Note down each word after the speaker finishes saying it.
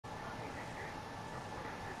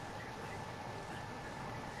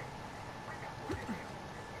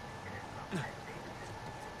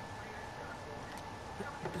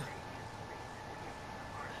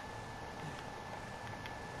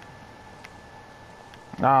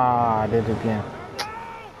Ah, I did it again.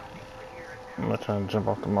 I'm gonna try to jump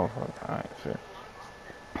off the motherfucker. Alright, shit.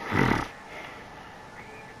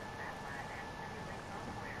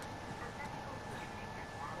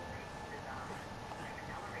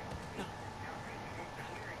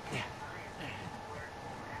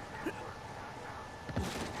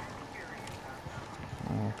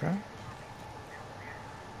 Okay.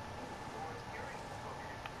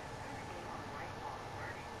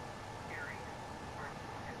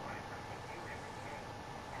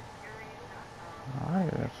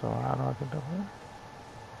 Alright, so how do I get over here?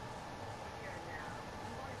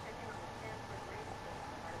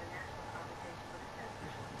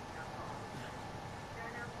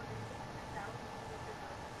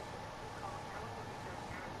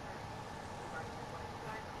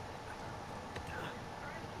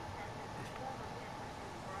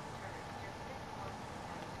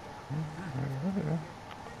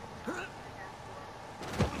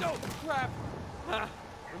 No, crap!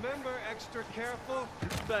 Remember, extra careful?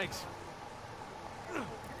 Thanks.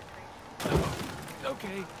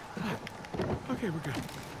 Okay. Okay, we're good.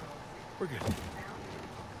 We're good.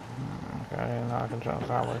 Okay, now I can jump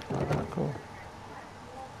sideways. Okay, cool.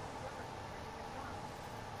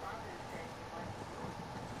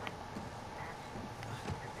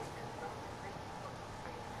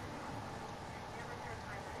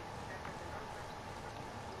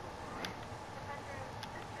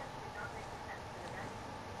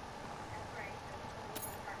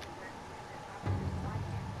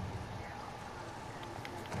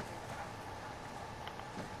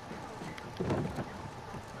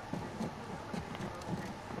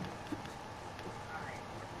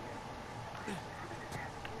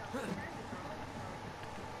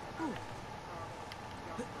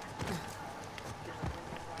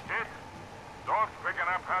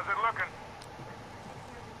 How's it looking?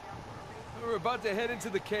 We're about to head into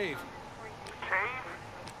the cave. Cave?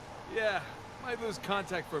 Yeah, might lose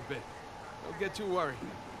contact for a bit. Don't get too worried.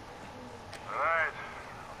 Alright.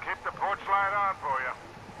 Keep the porch light on for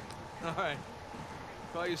you. Alright.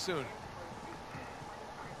 Call you soon.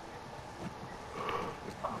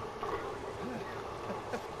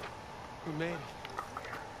 We made it.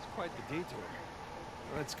 It's quite the detour.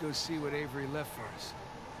 Let's go see what Avery left for us.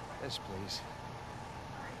 Yes, please.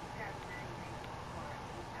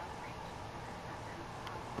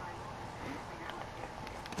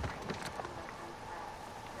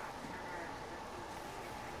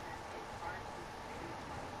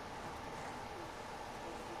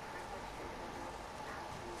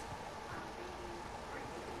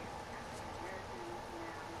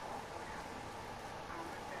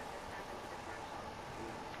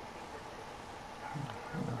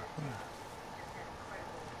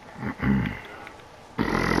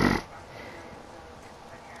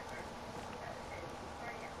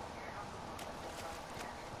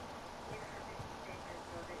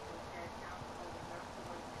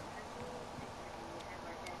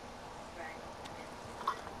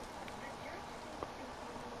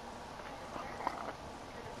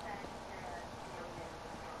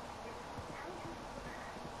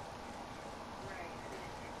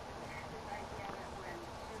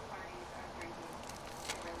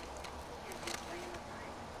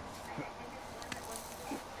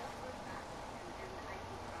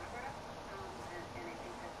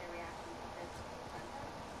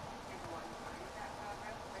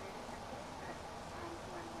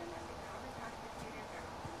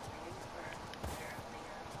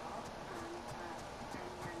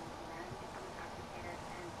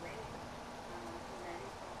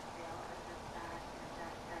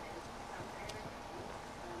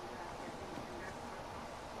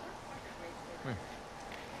 Here,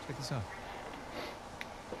 check this out.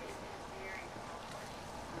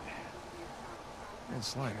 It's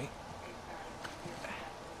slimy.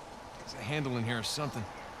 There's a handle in here or something.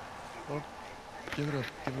 Well, give it a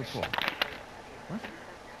pull. What?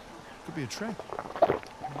 Could be a trap.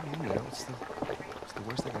 You know, what's the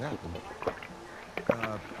worst that could happen?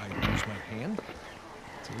 I use my hand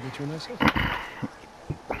to get you a nice hook.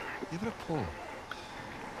 Give it a pull.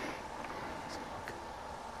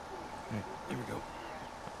 Alright, here we go.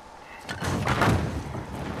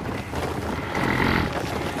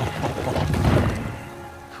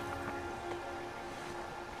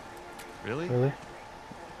 Really? Really?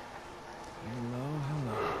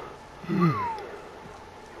 Hello.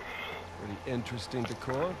 Pretty interesting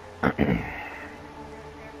decor. For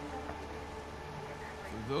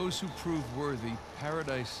those who prove worthy,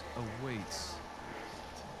 paradise awaits.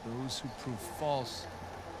 Those who prove false,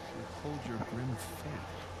 behold your grim fate.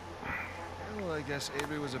 Well, I guess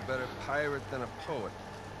Avery was a better pirate than a poet.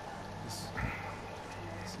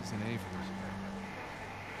 This and Avery's.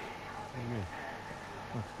 What do you mean?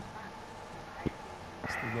 Look.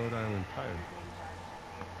 It's the Rhode Island pirate.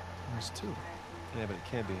 There's two. Yeah, but it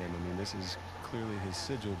can't be him. I mean, this is clearly his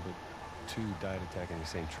sigil, but two died attacking the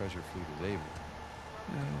same treasure fleet as Avery.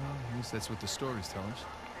 Yeah, well, at least that's what the stories tell us.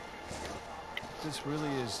 If this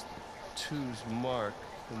really is Two's mark,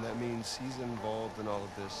 then that means he's involved in all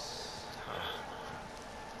of this.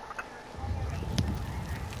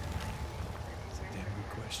 That's a damn good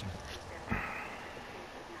question.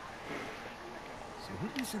 So who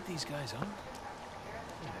do you think these guys are?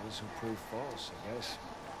 Those who prove false, I guess.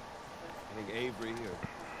 I think Avery or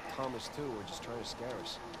Thomas, too, are just trying to scare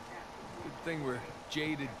us. Good thing we're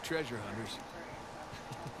jaded treasure hunters.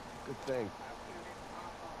 Good thing.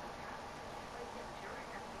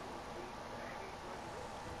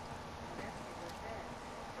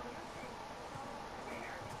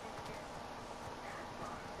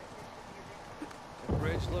 The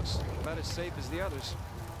bridge looks about as safe as the others.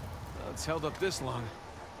 Well, it's held up this long.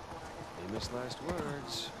 Famous last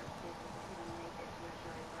words.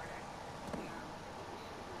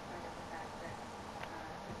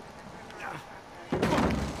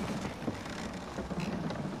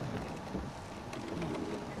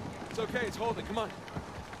 It's okay, it's holding, come on.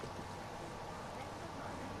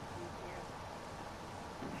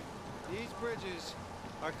 These bridges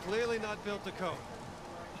are clearly not built to code.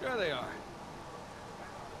 Sure they are.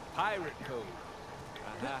 Pirate code.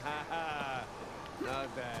 Ha ha ha.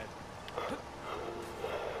 Not bad.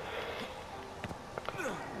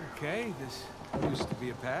 Okay, this used to be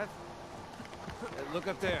a path. Hey, look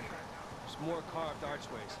up there. There's more carved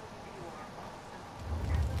archways.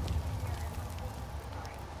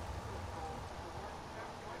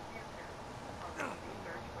 I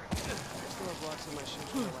still have blocks in my shoes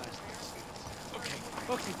from the last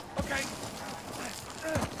Okay.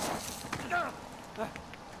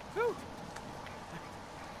 Whew.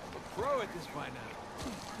 I'm a pro at this by now.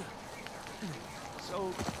 So,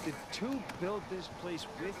 did Two build this place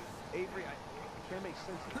with Avery? I can't make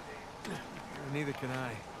sense of it. Neither can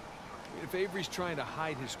I. If Avery's trying to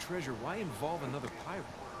hide his treasure, why involve another pirate?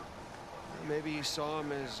 Maybe he saw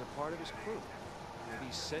him as a part of his crew. Maybe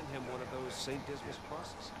he sent him one of those St. Dismas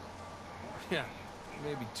crosses. Yeah,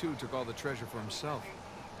 maybe Two took all the treasure for himself.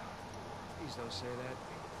 Please don't say that.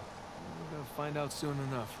 We're gonna find out soon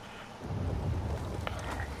enough.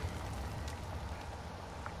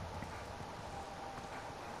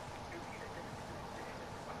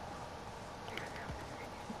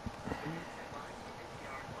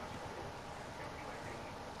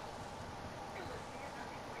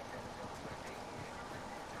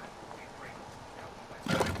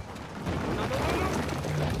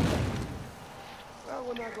 Well,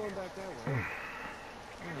 we're not going back that way. Well,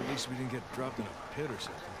 at least we didn't get dropped in a pit or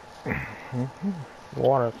something.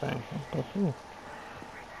 Water thing.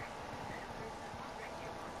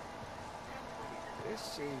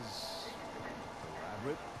 This is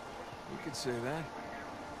elaborate. You could say that.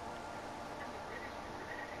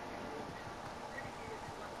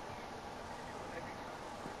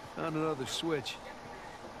 Found another switch.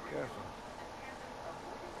 Careful.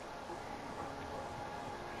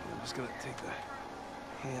 I'm just gonna take the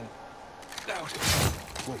hand out.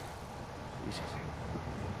 Whoa. Jesus.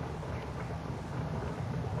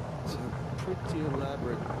 It's a pretty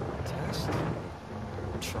elaborate test.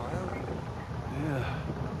 Trial? Yeah.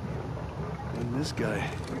 And this guy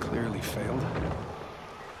clearly failed.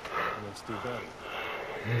 Let's do that.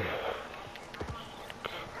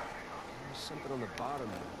 There's something on the bottom.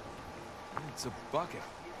 It's a bucket.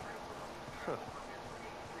 Huh.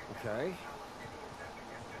 Okay.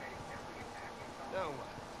 Now what?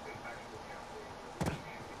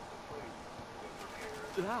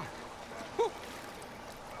 Ah. Whew.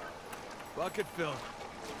 Bucket filled.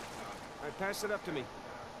 All right, pass it up to me.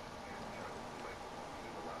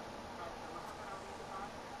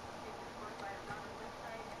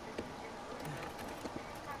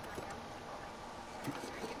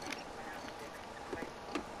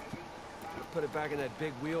 Put it back in that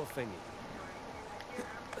big wheel thingy.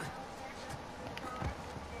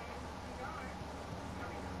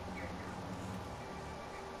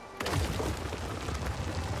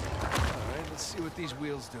 All right, let's see what these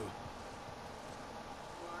wheels do.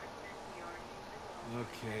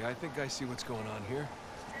 Okay, I think I see what's going on here.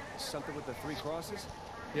 Something with the 3 crosses?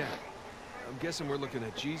 Yeah. I'm guessing we're looking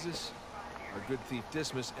at Jesus, our good thief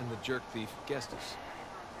Dismas, and the jerk thief Gestas.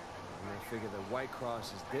 And I figure the white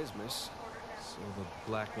cross is Dismas. So the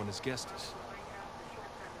black one is Gestas.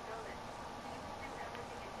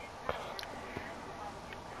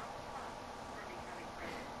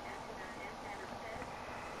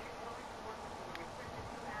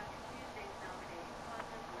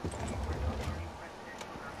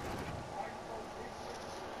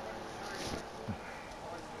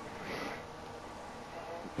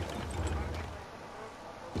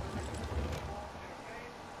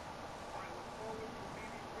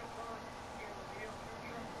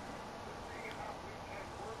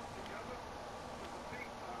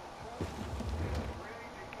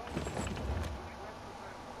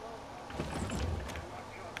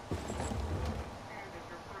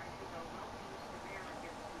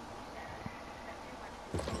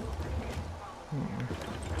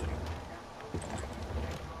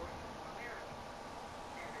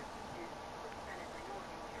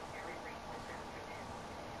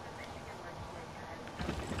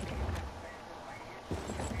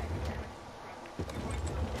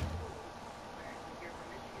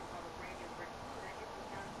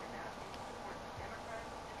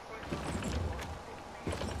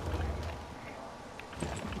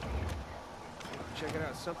 Check it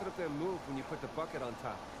out. Something up there moved when you put the bucket on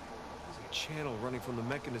top. There's a channel running from the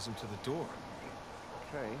mechanism to the door.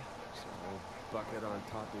 Okay, so bucket on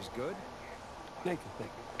top is good. Thank you.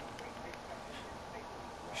 You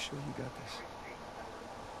sure you got this?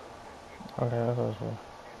 Okay, that's also.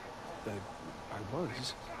 I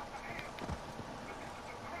was.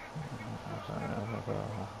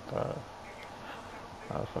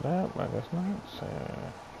 For that, but I guess not. So,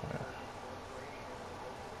 yeah.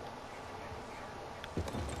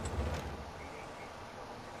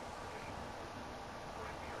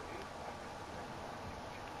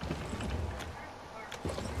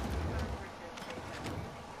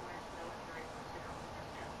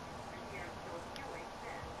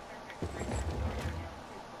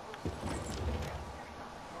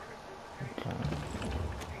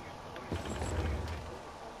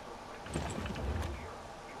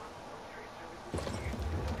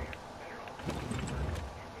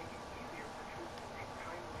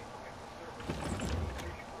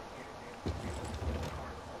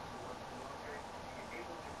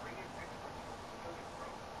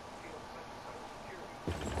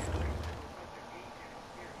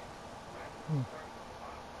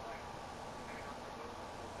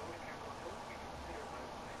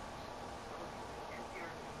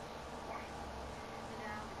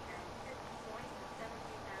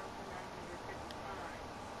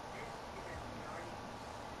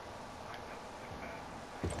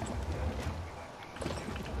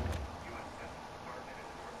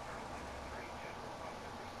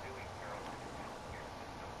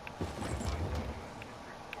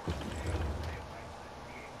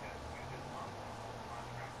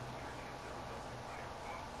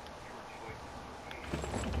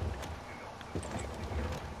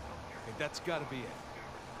 That's gotta be it.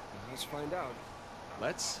 Let's find out.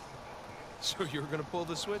 Let's? So you're gonna pull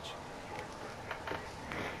the switch?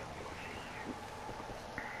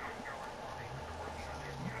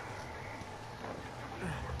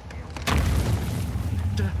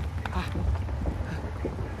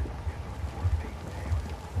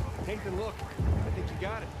 Take a look. I think you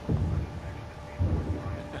got it.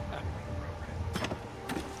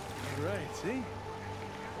 All right, see?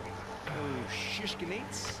 Oh,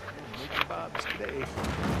 shishkinates. Make kebabs today.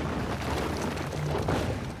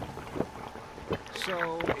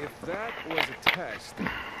 So, if that was a test,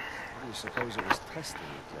 what do you suppose it was testing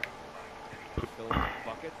exactly? Filling the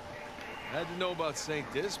bucket? I had to know about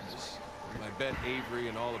St. Dismas. I bet Avery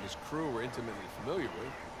and all of his crew were intimately familiar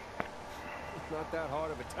with. It's not that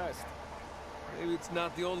hard of a test. Maybe it's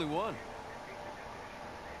not the only one.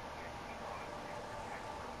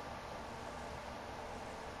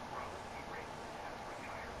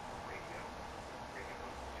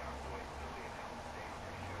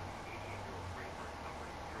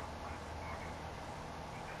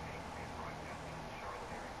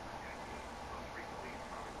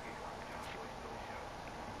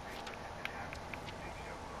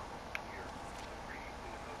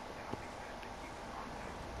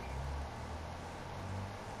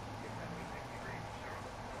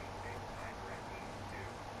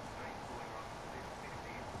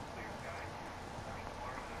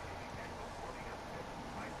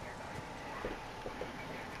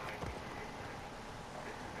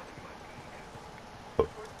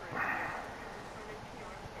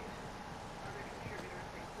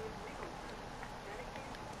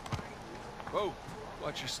 Whoa,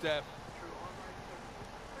 watch your step.